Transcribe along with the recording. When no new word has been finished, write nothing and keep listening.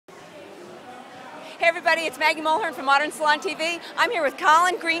Hey everybody, it's Maggie Mulhern from Modern Salon TV. I'm here with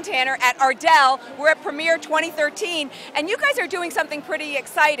Cullen Greentaner at Ardell. We're at Premiere 2013, and you guys are doing something pretty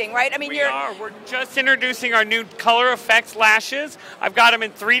exciting, right? I mean, We're just introducing our new Color Effects lashes. I've got them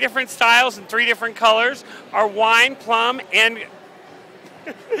in 3 different styles and 3 different colors. Our wine, plum, and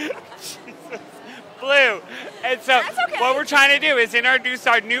blue. And so what we're trying to do is introduce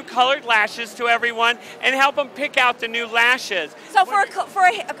our new colored lashes to everyone and help them pick out the new lashes. So for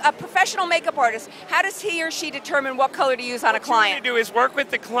a professional makeup artist, how does he or she determine what color to use on a client? What you do is work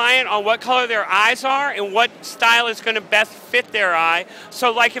with the client on what color their eyes are and what style is going to best fit their eye.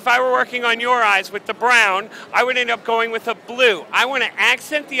 So like if I were working on your eyes with the brown, I would end up going with a blue. I want to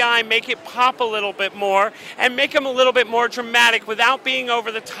accent the eye, make it pop a little bit more, and make them a little bit more dramatic without being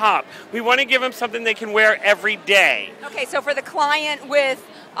over the top. We want to give them something they can wear every day. Okay, so for the client with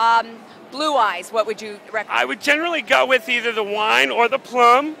blue eyes, what would you recommend? I would generally go with either the wine or the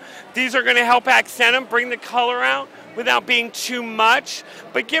plum. These are going to help accent them, bring the color out without being too much,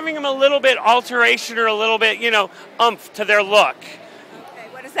 but giving them a little bit alteration or a little bit, oomph to their look. Okay,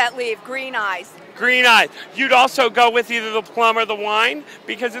 what does that leave? Green eyes. Green eyes. You'd also go with either the plum or the wine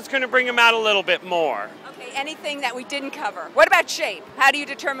because it's going to bring them out a little bit more. Okay, anything that we didn't cover. What about shape? How do you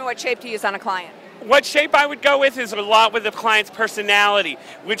determine what shape to use on a client? What shape I would go with is a lot with the client's personality,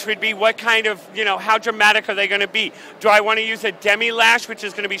 which would be what kind of, how dramatic are they going to be? Do I want to use a demi-lash, which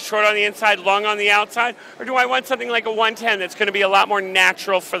is going to be short on the inside, long on the outside? Or do I want something like a 110 that's going to be a lot more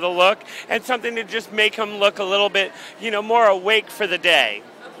natural for the look and something to just make them look a little bit, more awake for the day?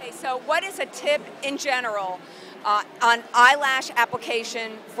 Okay, so what is a tip in general on eyelash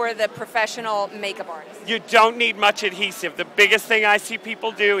application for the professional makeup artist? You don't need much adhesive. The biggest thing I see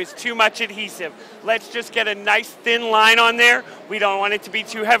people do is too much adhesive. Let's just get a nice thin line on there. We don't want it to be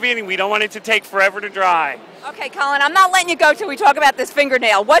too heavy and we don't want it to take forever to dry. Okay, Cullen, I'm not letting you go till we talk about this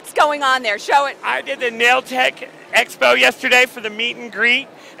fingernail. What's going on there? Show it. I did the Nail Tech Expo yesterday for the meet and greet,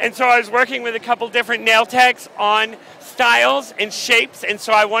 and so I was working with a couple different nail techs on styles and shapes, and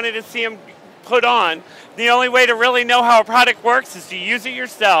so I wanted to see them put on. The only way to really know how a product works is to use it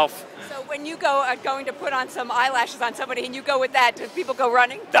yourself. So when you going to put on some eyelashes on somebody and you go with that, do people go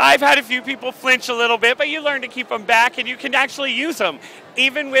running? I've had a few people flinch a little bit, but you learn to keep them back and you can actually use them.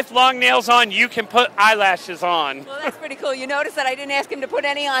 Even with long nails on, you can put eyelashes on. Well, that's pretty cool. You notice that I didn't ask him to put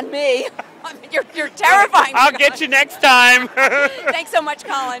any on me. I mean, you're terrifying. I'll get you next time. Thanks so much,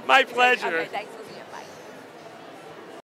 Cullen. My pleasure. Okay, thanks.